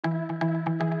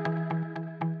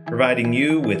providing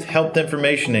you with health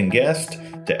information and guests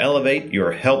to elevate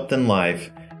your health and life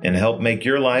and help make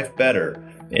your life better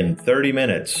in 30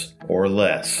 minutes or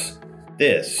less.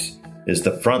 This is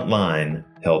the Frontline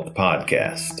Health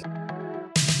Podcast.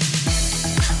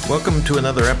 Welcome to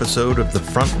another episode of the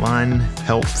Frontline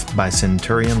Health by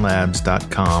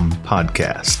CenturionLabs.com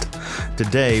podcast.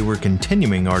 Today, we're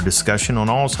continuing our discussion on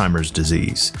Alzheimer's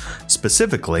disease,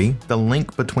 specifically the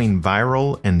link between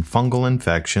viral and fungal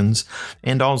infections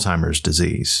and Alzheimer's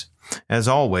disease. As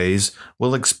always,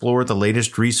 we'll explore the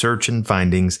latest research and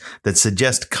findings that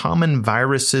suggest common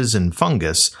viruses and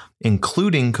fungus,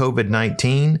 including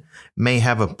COVID-19, may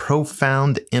have a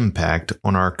profound impact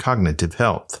on our cognitive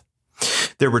health.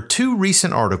 There were two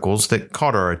recent articles that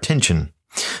caught our attention.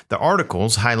 The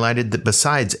articles highlighted that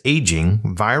besides aging,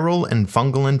 viral and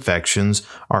fungal infections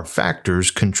are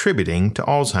factors contributing to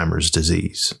Alzheimer's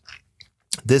disease.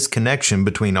 This connection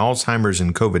between Alzheimer's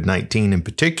and COVID-19 in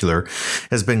particular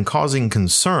has been causing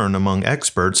concern among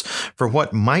experts for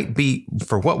what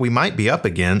we might be up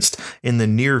against in the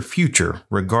near future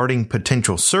regarding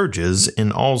potential surges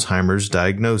in Alzheimer's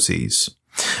diagnoses.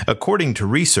 According to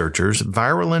researchers,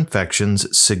 viral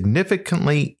infections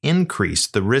significantly increase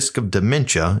the risk of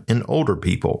dementia in older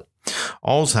people.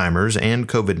 Alzheimer's and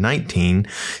COVID-19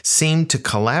 seem to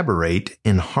collaborate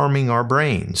in harming our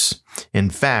brains. In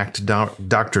fact,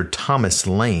 Dr. Thomas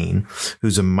Lane,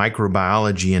 who's a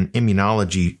microbiology and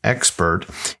immunology expert,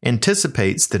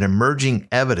 anticipates that emerging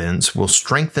evidence will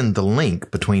strengthen the link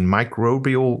between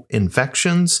microbial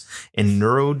infections and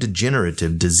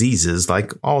neurodegenerative diseases like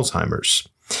Alzheimer's.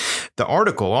 The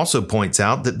article also points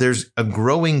out that there's a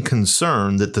growing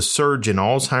concern that the surge in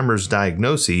Alzheimer's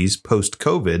diagnoses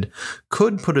post-COVID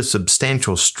could put a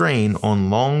substantial strain on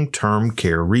long-term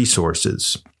care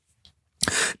resources.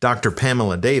 Dr.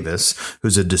 Pamela Davis,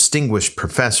 who's a distinguished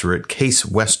professor at Case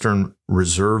Western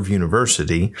Reserve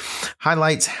University,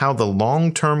 highlights how the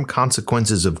long-term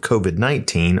consequences of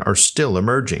COVID-19 are still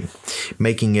emerging,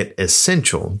 making it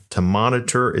essential to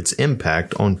monitor its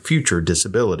impact on future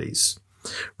disabilities.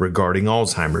 Regarding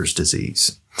Alzheimer's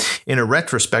disease. In a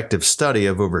retrospective study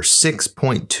of over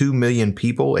 6.2 million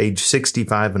people aged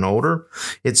 65 and older,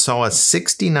 it saw a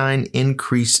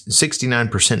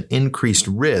 69% increased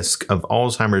risk of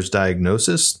Alzheimer's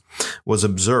diagnosis was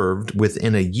observed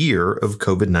within a year of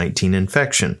COVID-19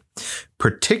 infection,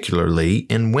 particularly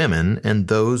in women and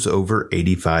those over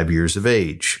 85 years of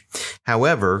age.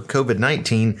 However,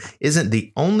 COVID-19 isn't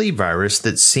the only virus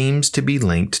that seems to be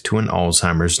linked to an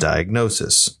Alzheimer's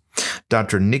diagnosis.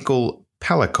 Dr. Nicole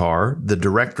Palikar, the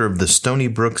director of the Stony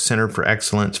Brook Center for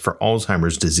Excellence for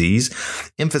Alzheimer's Disease,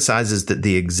 emphasizes that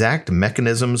the exact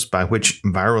mechanisms by which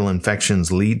viral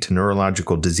infections lead to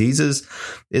neurological diseases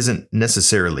isn't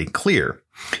necessarily clear.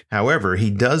 However, he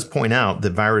does point out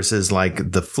that viruses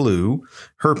like the flu,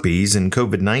 herpes, and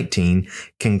COVID-19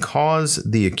 can cause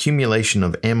the accumulation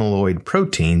of amyloid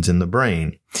proteins in the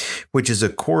brain, which is a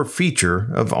core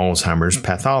feature of Alzheimer's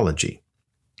pathology.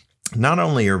 Not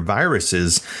only are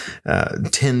viruses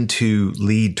tend to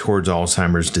lead towards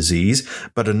Alzheimer's disease,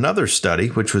 but another study,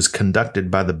 which was conducted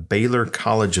by the Baylor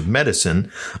College of Medicine,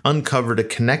 uncovered a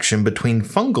connection between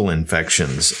fungal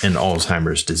infections and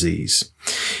Alzheimer's disease.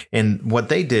 And what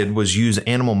they did was use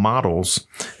animal models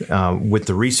with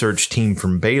the research team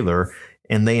from Baylor,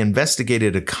 and they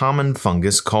investigated a common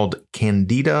fungus called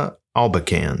Candida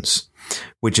albicans,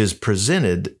 which is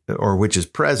present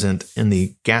in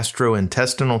the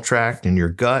gastrointestinal tract, in your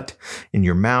gut, in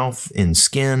your mouth, in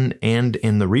skin, and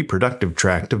in the reproductive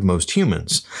tract of most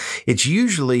humans. It's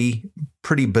usually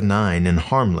pretty benign and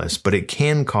harmless, but it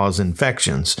can cause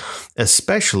infections,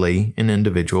 especially in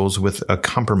individuals with a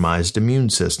compromised immune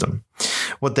system.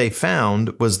 What they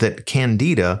found was that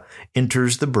Candida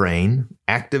enters the brain,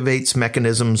 activates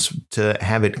mechanisms to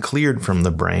have it cleared from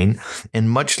the brain, and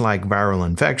much like viral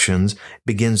infections,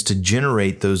 begins to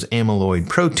generate those amyloid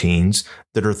proteins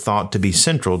that are thought to be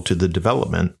central to the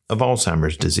development of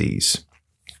Alzheimer's disease.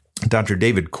 Dr.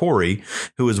 David Corey,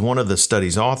 who is one of the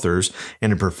study's authors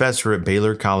and a professor at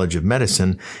Baylor College of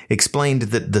Medicine, explained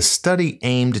that the study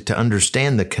aimed to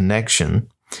understand the connection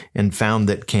and found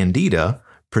that Candida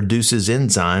produces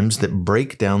enzymes that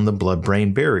break down the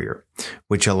blood-brain barrier,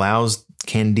 which allows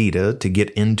Candida to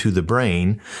get into the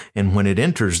brain, and when it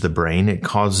enters the brain, it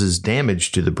causes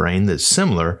damage to the brain that's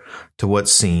similar to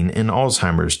what's seen in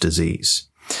Alzheimer's disease.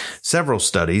 Several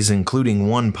studies, including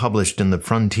one published in the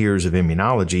Frontiers of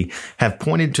Immunology, have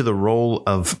pointed to the role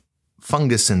of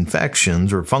fungus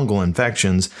infections or fungal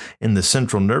infections in the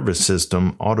central nervous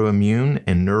system, autoimmune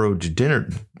and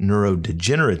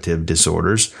neurodegenerative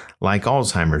disorders like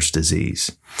Alzheimer's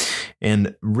disease.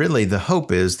 And really, the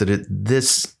hope is that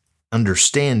this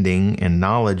understanding and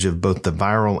knowledge of both the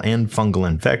viral and fungal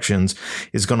infections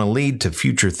is going to lead to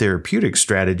future therapeutic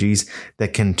strategies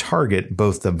that can target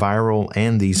both the viral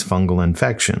and these fungal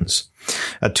infections.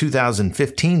 A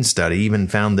 2015 study even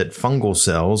found that fungal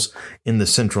cells in the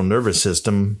central nervous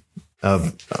system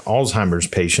of Alzheimer's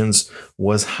patients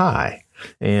was high,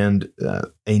 and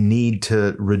a need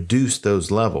to reduce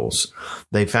those levels.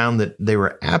 They found that they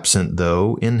were absent,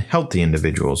 though, in healthy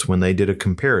individuals when they did a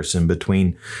comparison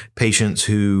between patients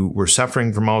who were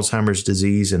suffering from Alzheimer's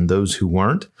disease and those who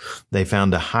weren't. They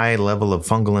found a high level of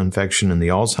fungal infection in the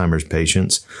Alzheimer's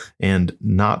patients and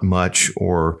not much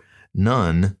or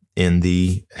none in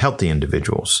the healthy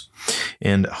individuals.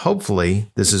 And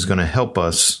hopefully this is going to help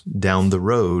us down the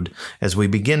road as we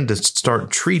begin to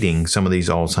start treating some of these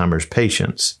Alzheimer's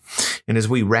patients. And as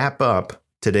we wrap up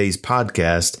today's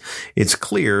podcast, it's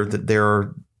clear that there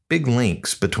are big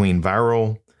links between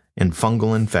viral and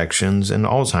fungal infections and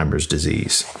Alzheimer's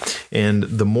disease. And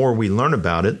the more we learn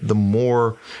about it, the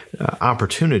more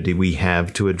opportunity we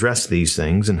have to address these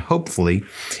things and hopefully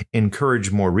encourage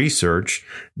more research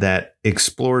that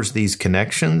explores these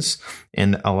connections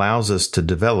and allows us to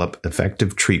develop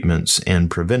effective treatments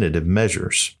and preventative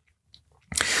measures.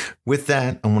 With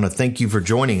that, I want to thank you for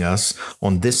joining us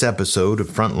on this episode of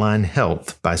Frontline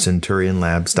Health by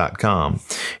CenturionLabs.com.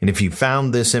 And if you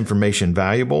found this information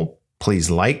valuable, please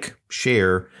like,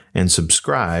 share, and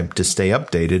subscribe to stay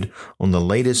updated on the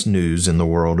latest news in the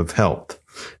world of health.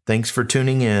 Thanks for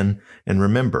tuning in, and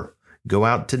remember, go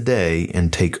out today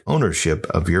and take ownership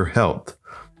of your health,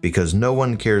 because no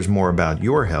one cares more about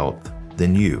your health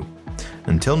than you.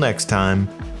 Until next time,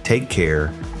 take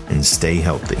care and stay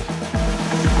healthy.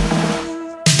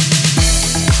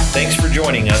 Thanks for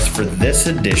joining us for this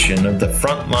edition of the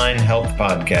Frontline Health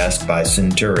Podcast by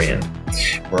Centurion,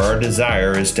 where our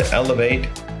desire is to elevate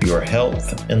your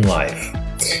health and life.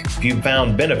 If you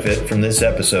found benefit from this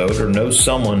episode or know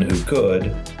someone who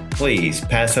could, please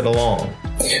pass it along.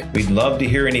 We'd love to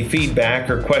hear any feedback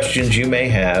or questions you may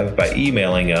have by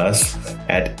emailing us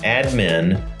at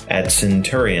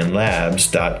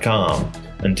admin@centurionlabs.com.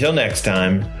 Until next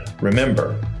time,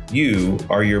 remember, you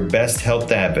are your best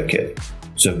health advocate.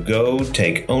 So go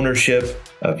take ownership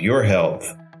of your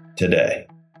health today.